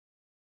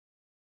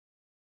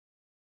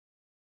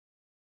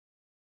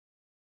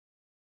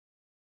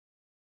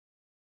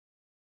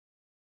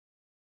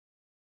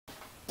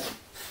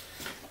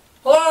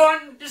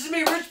going? This is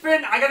me,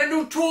 Richmond. I got a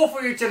new tool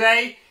for you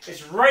today.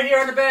 It's right here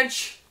on the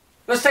bench.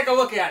 Let's take a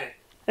look at it.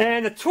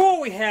 And the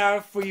tool we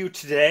have for you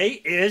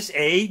today is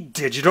a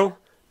digital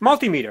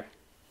multimeter.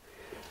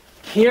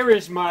 Here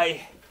is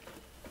my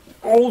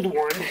old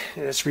one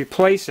that's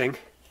replacing.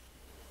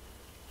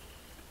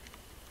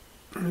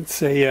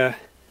 It's a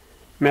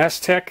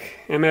Mastech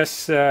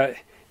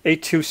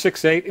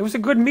MS8268. It was a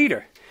good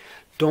meter.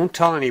 Don't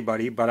tell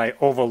anybody, but I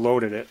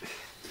overloaded it.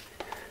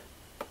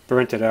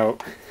 Burnt it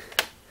out.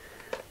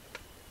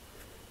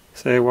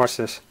 Say, watch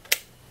this.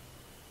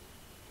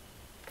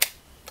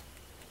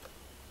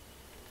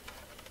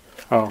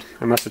 Oh,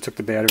 I must have took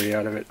the battery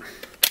out of it.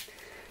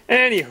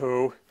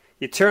 Anywho,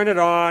 you turn it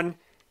on,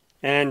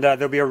 and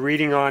there'll be a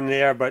reading on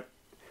there, but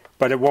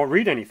it won't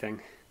read anything.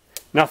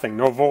 Nothing.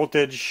 No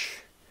voltage,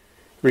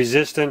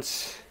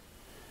 resistance,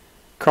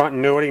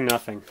 continuity,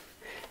 nothing.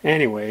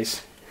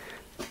 Anyways,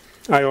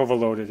 I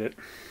overloaded it.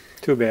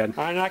 Too bad.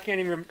 I can't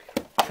even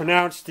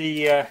pronounce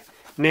the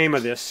name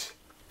of this.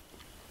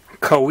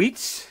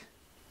 KAIWEETS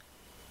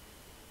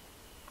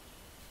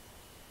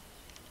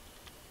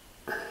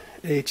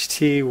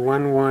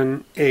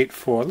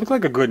HT118A. Look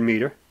like a good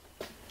meter.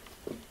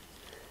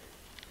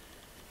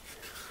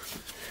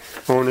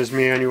 Owner's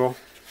manual.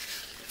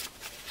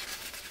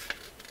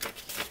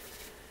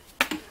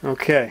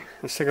 Okay,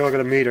 let's take a look at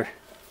the meter.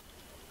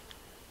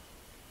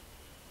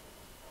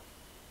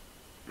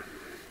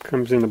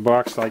 Comes in the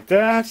box like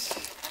that.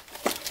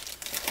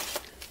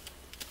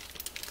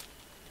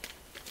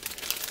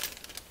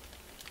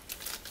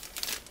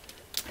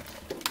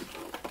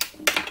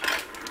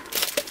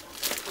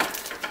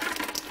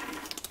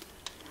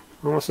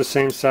 Almost the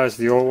same size as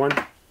the old one.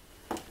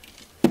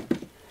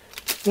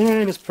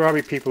 And there's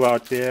probably people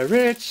out there.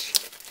 Rich,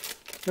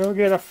 go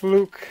get a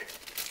fluke.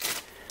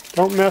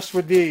 Don't mess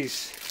with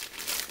these.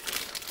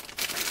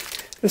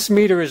 This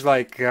meter is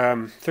like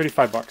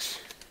 35 bucks.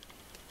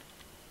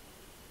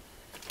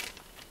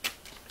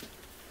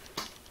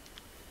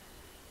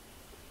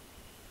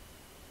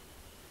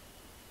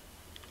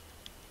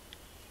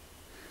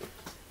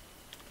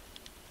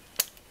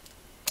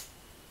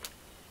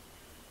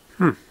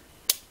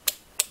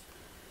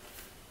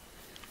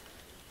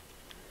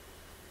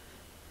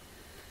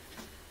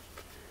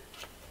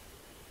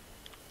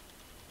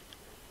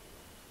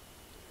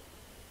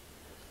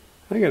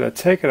 I gotta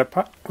take it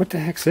apart. What the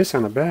heck's this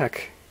on the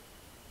back?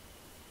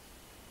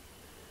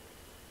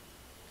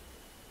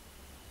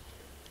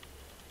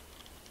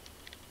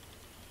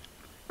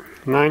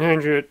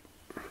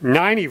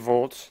 $990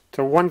 volts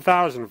to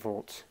 1,000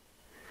 volts.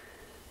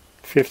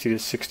 50 to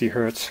 60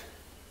 hertz.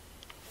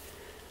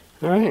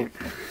 Alright.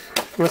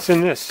 What's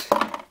in this?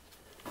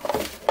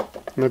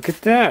 Look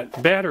at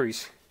that.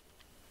 Batteries.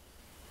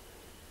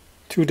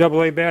 2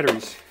 AA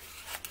batteries.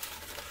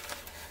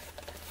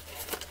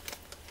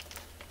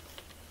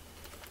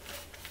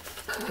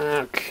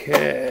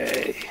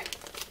 Okay.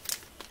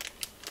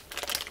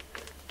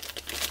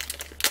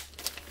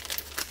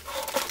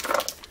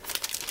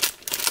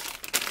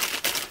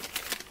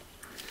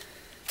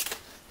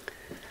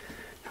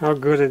 How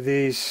good are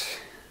these?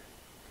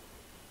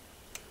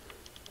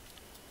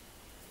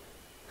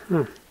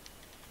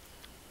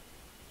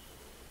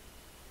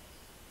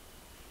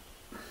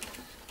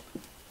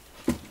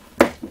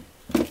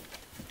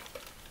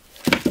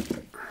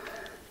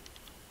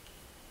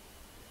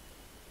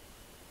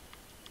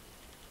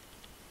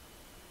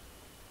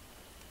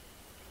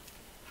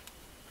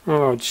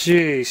 Oh,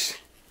 jeez.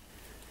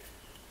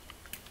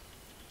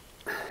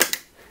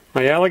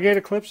 My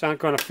alligator clips aren't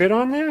going to fit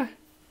on there?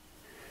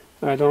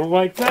 I don't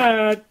like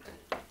that.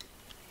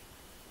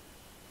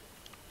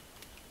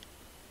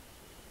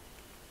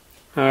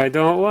 I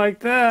don't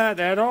like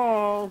that at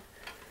all.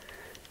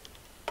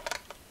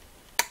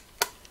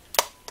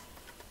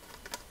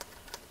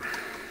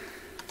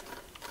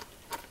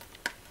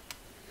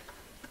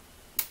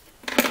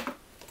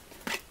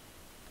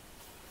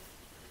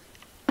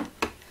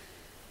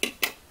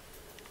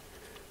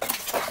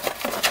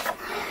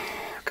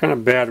 What kind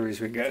of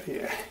batteries we got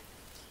here?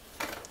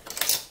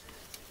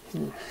 They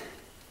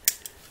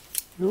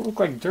don't look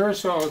like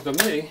Duracells to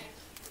me.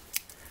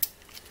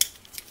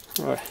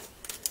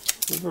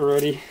 These are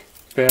already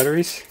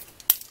batteries,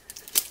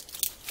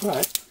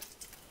 but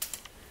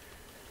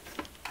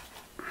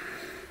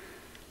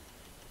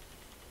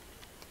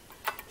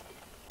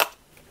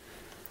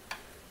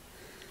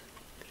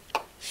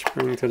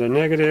spring to the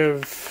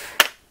negative.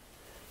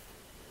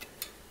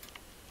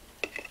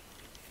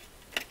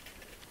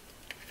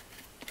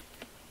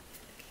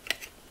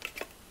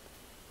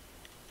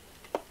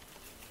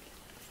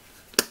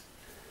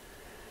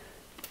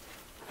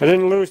 I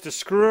didn't lose the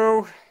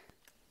screw.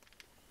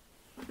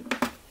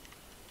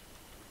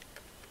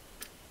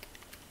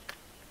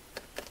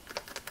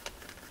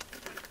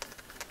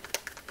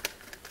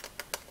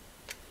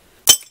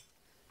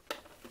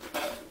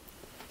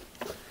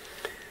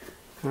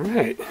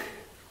 Alright,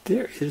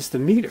 there is the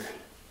meter.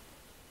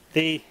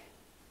 The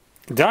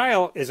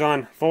dial is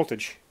on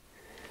voltage.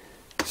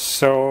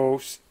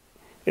 So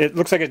it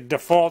looks like it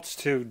defaults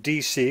to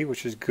DC,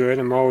 which is good.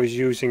 I'm always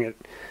using it,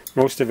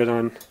 most of it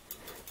on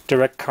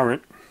direct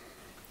current.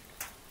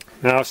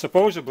 Now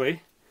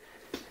supposedly,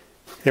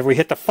 if we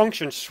hit the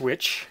function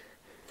switch,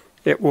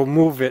 it will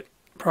move it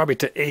probably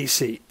to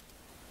AC.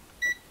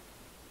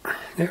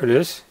 There it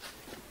is.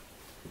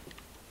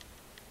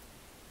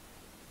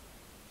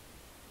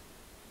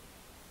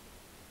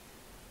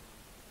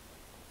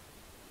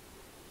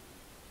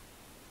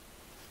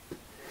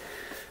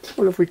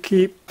 What if we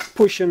keep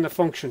pushing the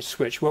function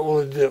switch? What will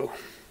it do?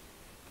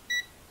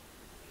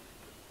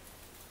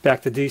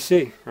 Back to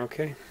DC,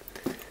 okay.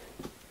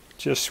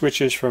 Just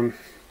switches from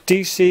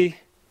DC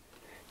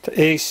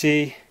to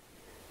AC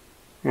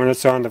when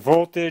it's on the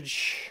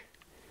voltage.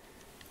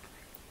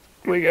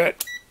 We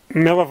got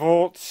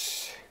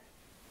millivolts.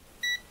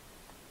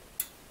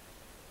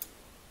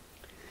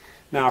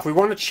 Now if we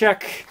want to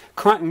check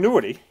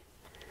continuity,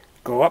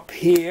 go up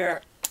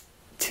here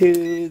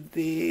to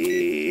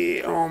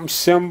the ohm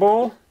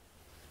symbol.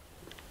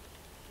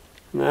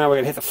 Now we're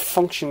going to hit the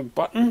function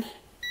button.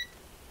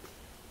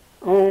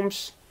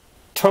 Ohms,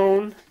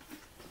 tone.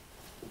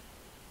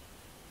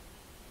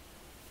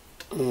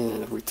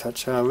 And if we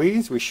touch our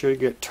leads, we should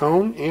get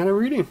tone and a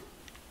reading.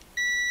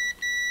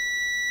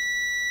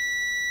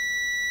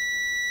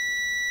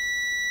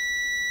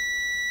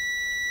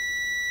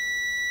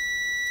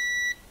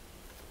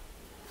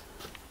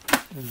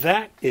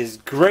 That is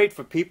great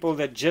for people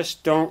that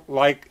just don't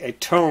like a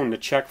tone to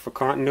check for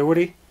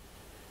continuity.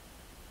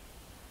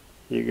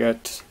 You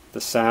got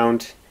the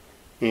sound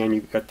and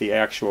you got the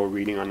actual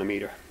reading on the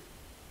meter.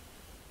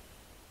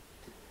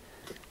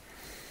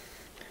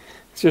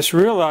 Just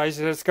realize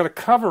that it's got a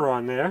cover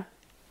on there.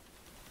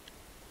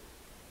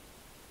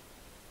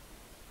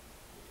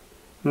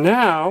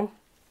 Now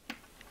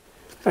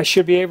I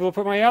should be able to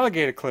put my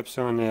alligator clips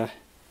on there.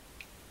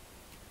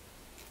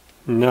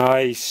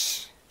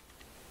 Nice.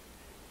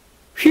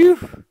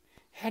 Phew!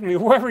 Had me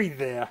worried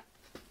there.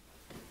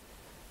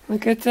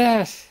 Look at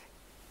that.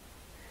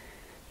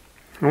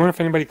 I wonder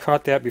if anybody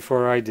caught that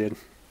before I did.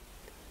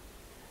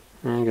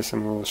 I guess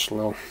I'm a little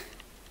slow.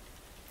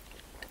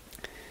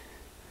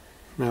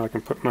 Now I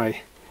can put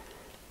my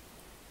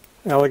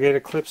alligator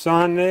clips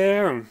on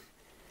there, and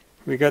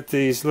we got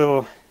these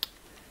little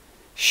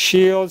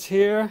shields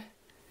here,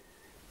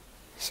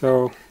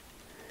 so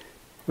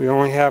we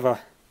only have a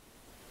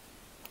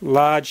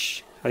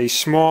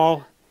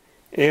small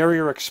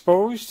area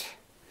exposed,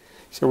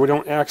 so we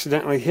don't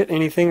accidentally hit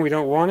anything we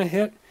don't want to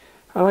hit.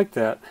 I like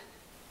that.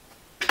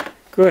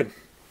 Good.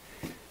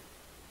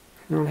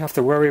 You don't have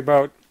to worry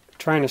about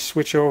trying to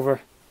switch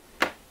over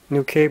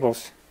new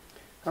cables.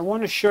 I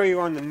want to show you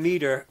on the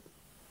meter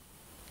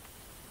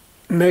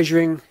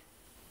measuring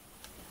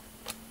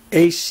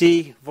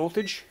AC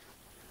voltage.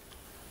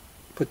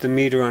 Put the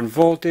meter on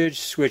voltage,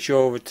 switch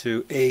over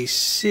to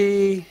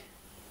AC.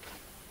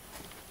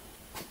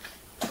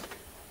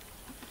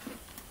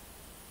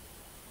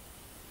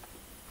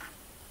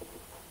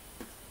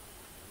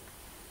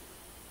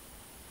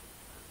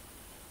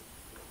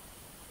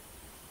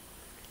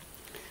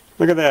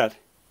 Look at that.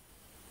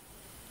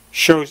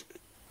 Shows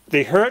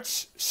the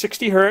hertz,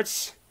 60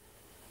 hertz,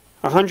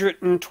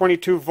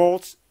 122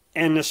 volts,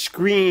 and the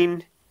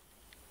screen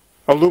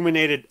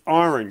illuminated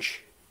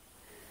orange.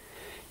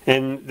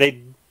 And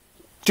they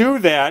do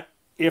that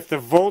if the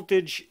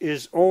voltage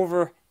is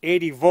over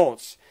 80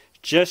 volts,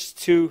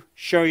 just to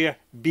show you,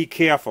 be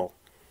careful.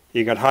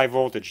 You got high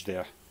voltage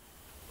there.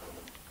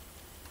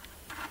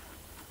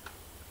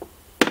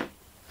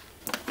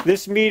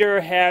 This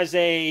meter has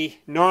a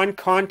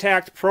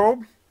non-contact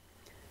probe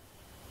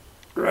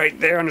right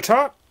there on the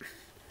top,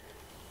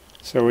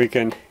 so we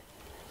can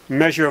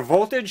measure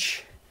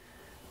voltage,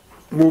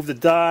 move the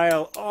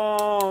dial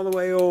all the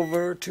way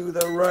over to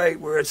the right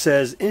where it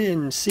says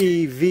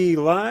NCV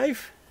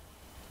Live.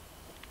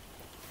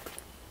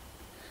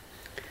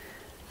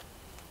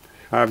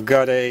 I've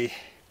got a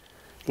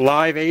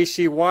live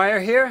AC wire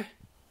here.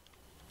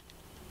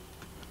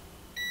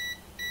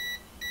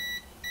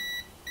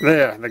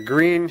 There, the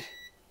green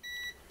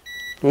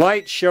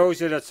light shows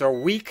that it's a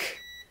weak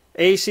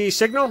AC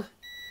signal.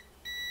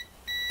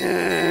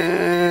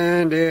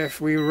 And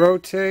if we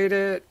rotate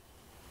it,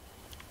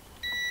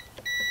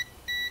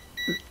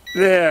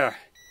 there,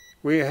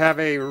 we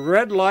have a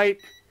red light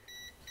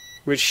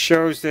which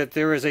shows that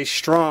there is a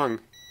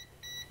strong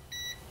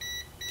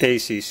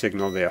AC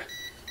signal there.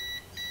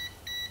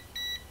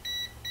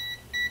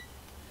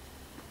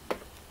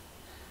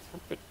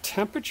 A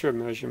temperature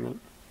measurement.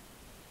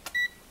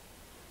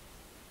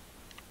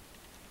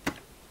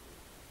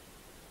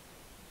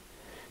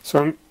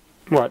 So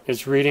what,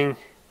 it's reading,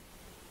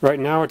 right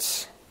now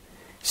it's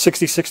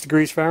 66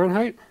 degrees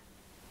Fahrenheit?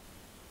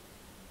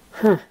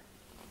 Huh.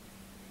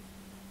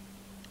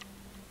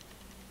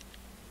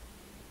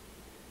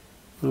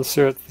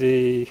 Insert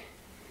the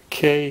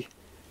K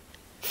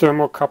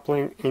thermal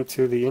coupling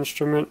into the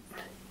instrument.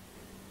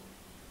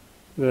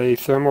 The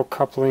thermal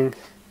coupling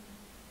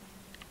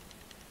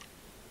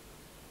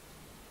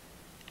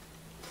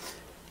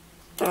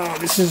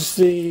this is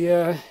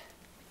the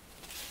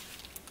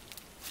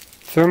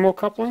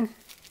thermocoupling.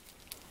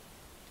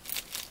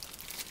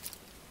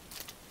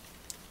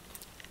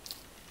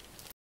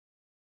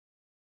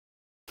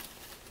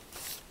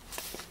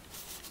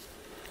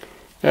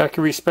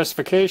 Accuracy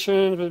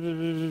specifications,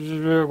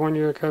 1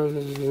 year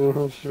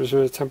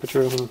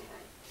temperature.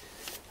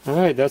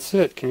 Alright, that's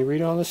it. Can you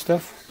read all this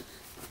stuff?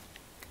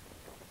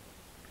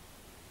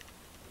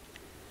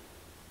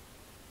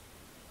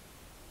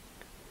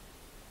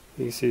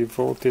 AC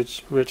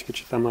voltage, Rich, get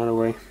your thumb out of the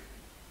way.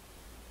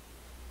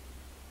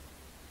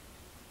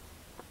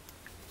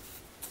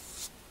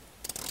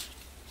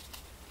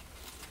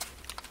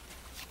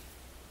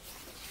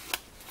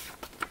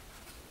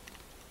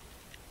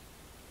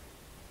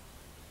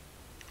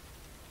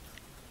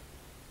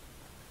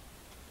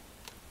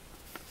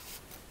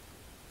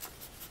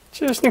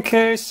 Just in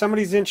case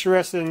somebody's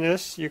interested in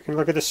this, you can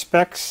look at the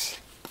specs.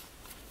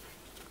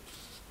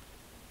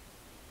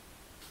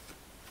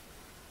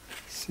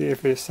 See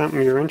if it's something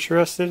you're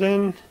interested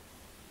in.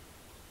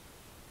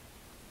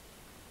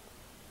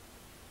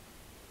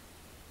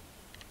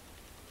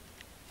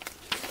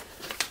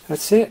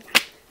 That's it.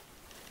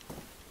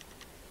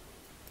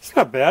 It's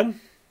not bad.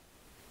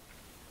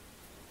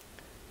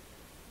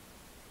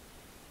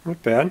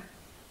 Not bad.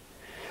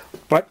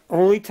 But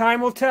only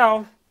time will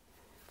tell.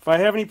 If I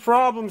have any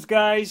problems,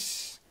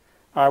 guys,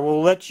 I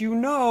will let you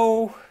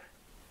know.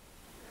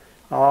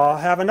 I'll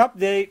have an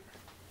update.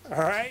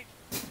 Alright?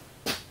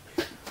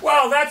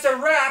 Well, that's a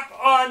wrap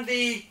on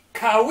the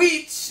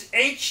KAIWEETS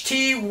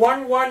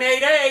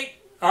HT118A.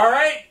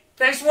 Alright?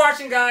 Thanks for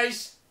watching,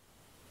 guys.